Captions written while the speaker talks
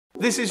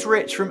This is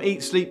Rich from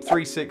Eat Sleep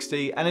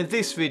 360, and in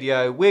this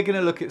video we're going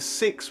to look at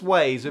 6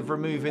 ways of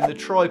removing the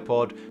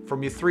tripod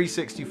from your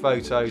 360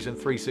 photos and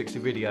 360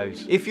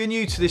 videos. If you're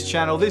new to this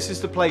channel, this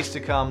is the place to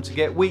come to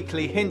get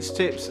weekly hints,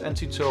 tips and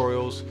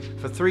tutorials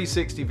for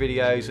 360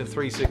 videos and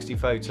 360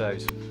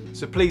 photos.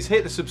 So please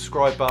hit the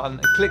subscribe button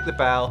and click the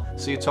bell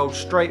so you're told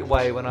straight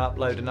away when I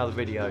upload another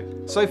video.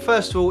 So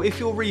first of all, if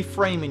you're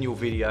reframing your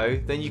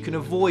video, then you can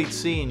avoid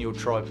seeing your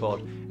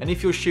tripod. And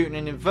if you're shooting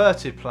an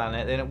inverted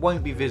planet, then it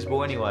won't be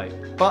visible anyway.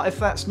 But if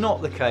that's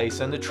not the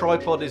case and the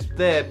tripod is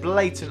there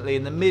blatantly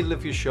in the middle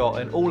of your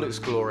shot in all its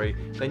glory,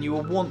 then you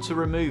will want to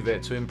remove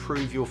it to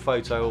improve your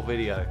photo or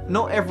video.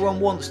 Not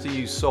everyone wants to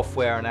use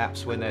software and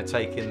apps when they're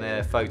taking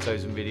their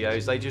photos and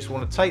videos. They just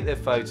want to take their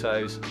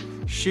photos,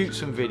 shoot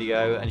some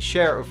video and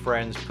share it with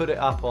friends, put it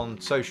up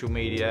on social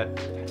media.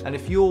 And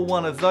if you're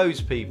one of those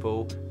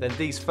people, then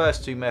these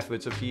first 2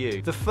 methods are for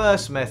you. The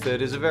first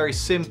method is a very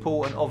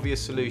simple and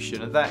obvious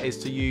solution, and that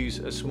is to use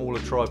a smaller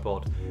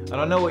tripod. And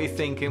I know what you're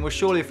thinking, well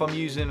surely if I'm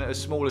using a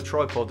smaller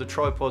tripod, the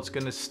tripod's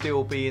going to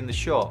still be in the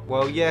shot.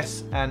 Well,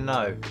 yes and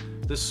no.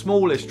 The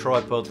smallest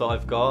tripod that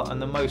I've got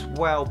and the most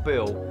well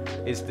built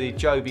is the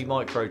Joby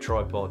Micro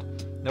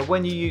tripod. Now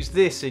when you use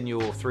this in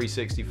your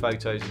 360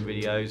 photos and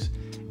videos,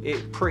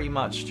 it pretty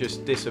much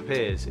just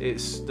disappears.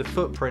 The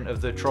footprint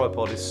of the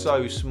tripod is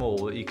so small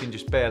that you can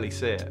just barely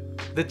see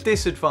it. The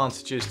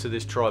disadvantages to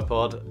this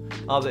tripod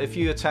are that if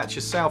you attach a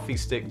selfie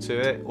stick to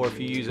it, or if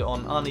you use it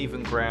on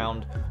uneven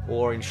ground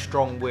or in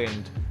strong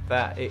wind,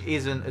 that it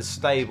isn't as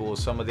stable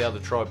as some of the other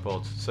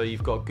tripods, so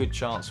you've got a good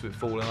chance of it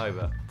falling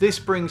over. This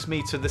brings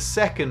me to the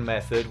second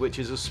method, which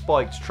is a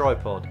spiked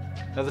tripod.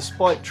 Now the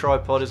spiked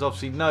tripod is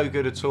obviously no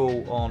good at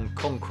all on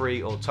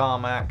concrete or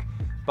tarmac,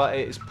 but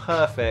it is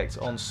perfect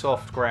on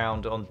soft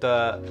ground, on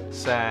dirt,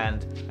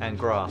 sand and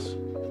grass.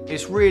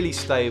 It's really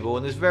stable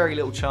and there's very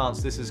little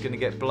chance this is going to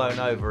get blown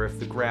over if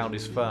the ground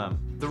is firm.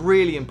 The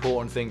really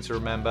important thing to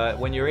remember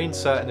when you're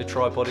inserting the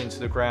tripod into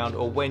the ground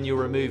or when you're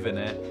removing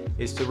it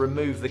is to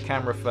remove the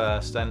camera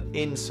first and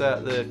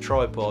insert the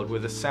tripod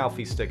with a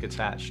selfie stick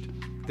attached.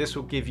 This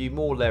will give you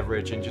more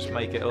leverage and just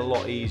make it a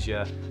lot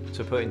easier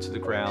to put into the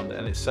ground,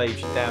 and it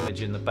saves you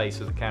damage in the base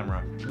of the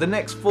camera. The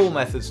next 4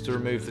 methods to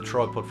remove the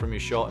tripod from your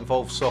shot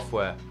involve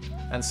software,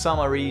 and some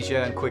are easier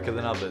and quicker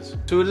than others.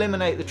 To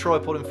eliminate the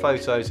tripod in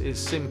photos is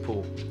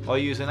simple. I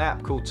use an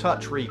app called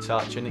Touch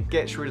Retouch and it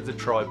gets rid of the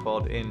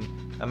tripod in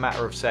a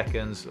matter of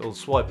seconds or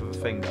swipe of a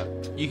finger.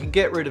 You can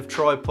get rid of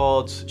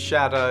tripods,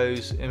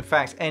 shadows, in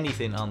fact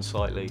anything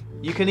unsightly.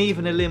 You can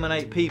even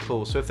eliminate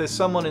people, so if there's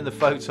someone in the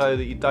photo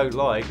that you don't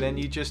like, then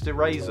you just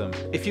erase them.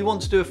 If you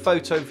want to do a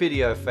photo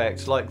video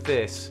effect like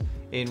this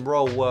in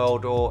Roll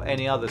World or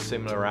any other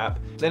similar app,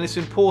 then it's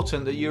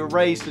important that you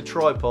erase the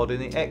tripod in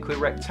the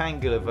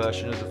equirectangular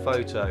version of the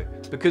photo,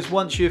 because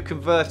once you've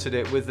converted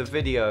it with the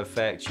video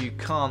effect, you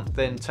can't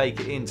then take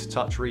it into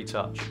Touch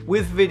Retouch.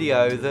 With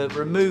video, the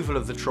removal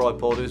of the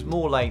tripod is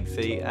more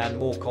lengthy and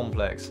more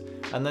complex,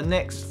 and the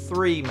next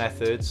 3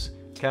 methods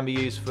can be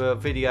used for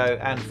video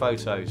and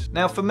photos.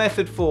 Now for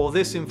method 4,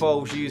 this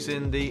involves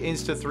using the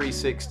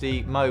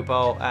Insta360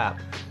 mobile app.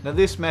 Now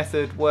this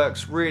method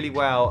works really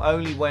well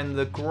only when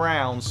the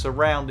ground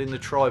surrounding the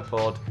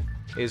tripod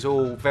is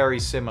all very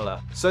similar.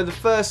 So the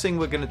first thing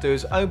we're going to do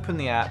is open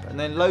the app and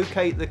then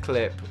locate the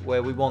clip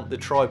where we want the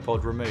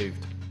tripod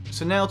removed.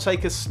 So now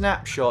take a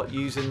snapshot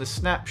using the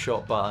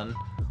snapshot button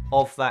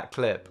of that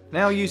clip.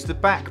 Now use the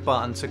back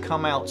button to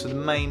come out to the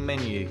main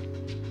menu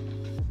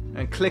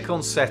and click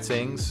on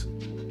settings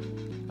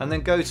and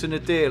then go to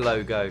Nadir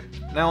logo.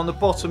 Now on the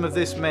bottom of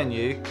this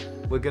menu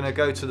we're going to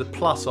go to the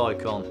plus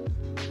icon.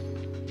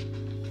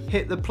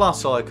 Hit the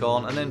plus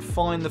icon and then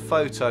find the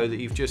photo that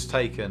you've just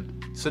taken.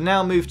 So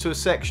now move to a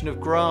section of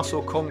grass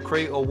or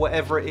concrete or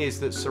whatever it is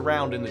that's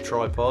surrounding the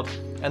tripod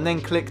and then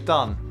click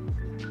done.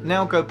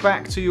 Now go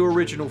back to your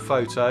original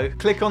photo,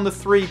 click on the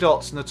 3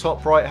 dots in the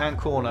top right hand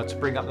corner to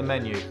bring up the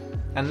menu,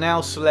 and now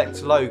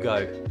select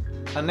logo,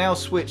 and now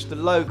switch the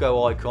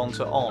logo icon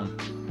to on.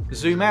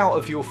 Zoom out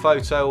of your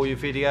photo or your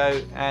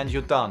video and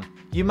you're done.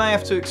 You may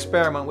have to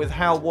experiment with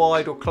how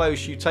wide or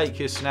close you take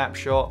your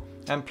snapshot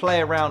and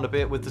play around a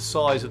bit with the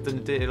size of the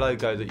Nadir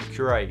logo that you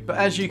create. But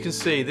as you can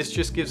see, this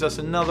just gives us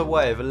another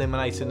way of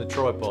eliminating the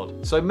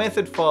tripod. So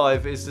method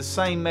 5 is the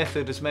same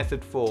method as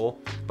method 4,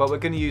 but we're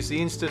going to use the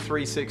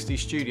Insta360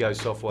 Studio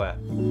software.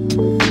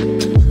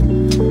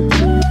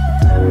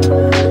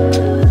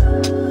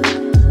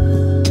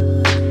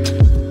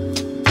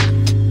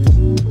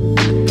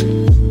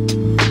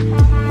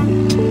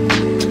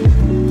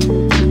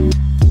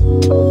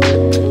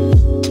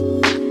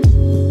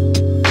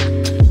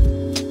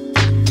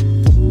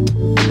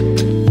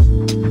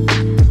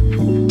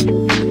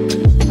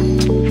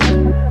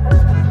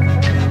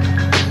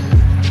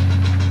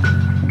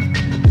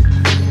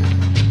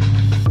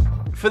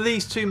 For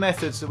these 2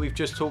 methods that we've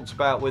just talked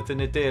about with the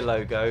Nadir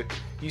logo,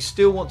 you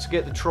still want to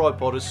get the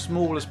tripod as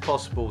small as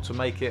possible to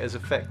make it as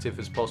effective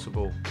as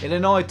possible. In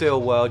an ideal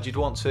world, you'd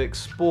want to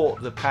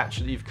export the patch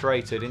that you've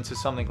created into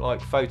something like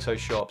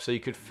Photoshop so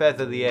you could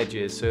feather the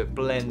edges so it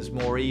blends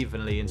more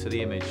evenly into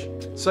the image.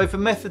 So for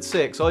method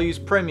 6, I use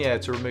Premiere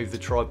to remove the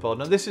tripod.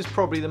 Now this is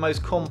probably the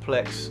most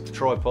complex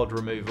tripod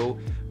removal,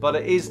 but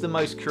it is the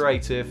most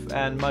creative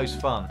and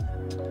most fun.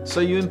 So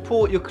you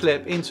import your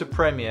clip into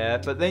Premiere,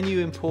 but then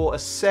you import a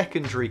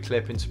secondary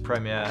clip into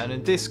Premiere, and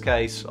in this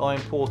case I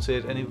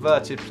imported an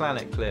inverted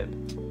planet clip.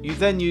 You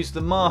then use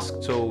the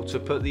mask tool to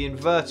put the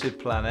inverted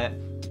planet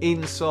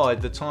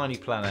inside the tiny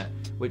planet,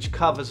 which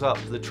covers up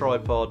the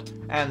tripod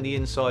and the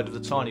inside of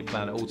the tiny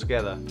planet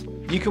altogether.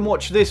 You can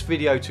watch this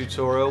video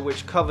tutorial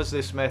which covers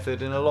this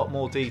method in a lot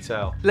more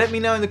detail. Let me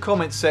know in the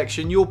comments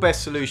section your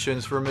best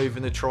solutions for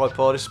removing the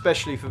tripod,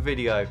 especially for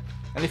video.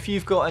 And if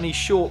you've got any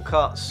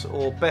shortcuts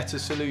or better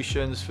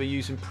solutions for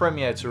using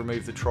Premiere to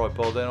remove the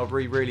tripod, then I'd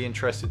be really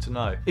interested to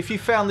know. If you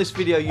found this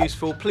video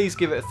useful, please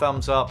give it a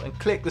thumbs up and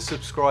click the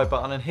subscribe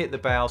button and hit the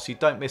bell so you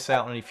don't miss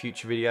out on any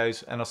future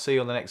videos, and I'll see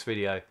you on the next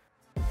video.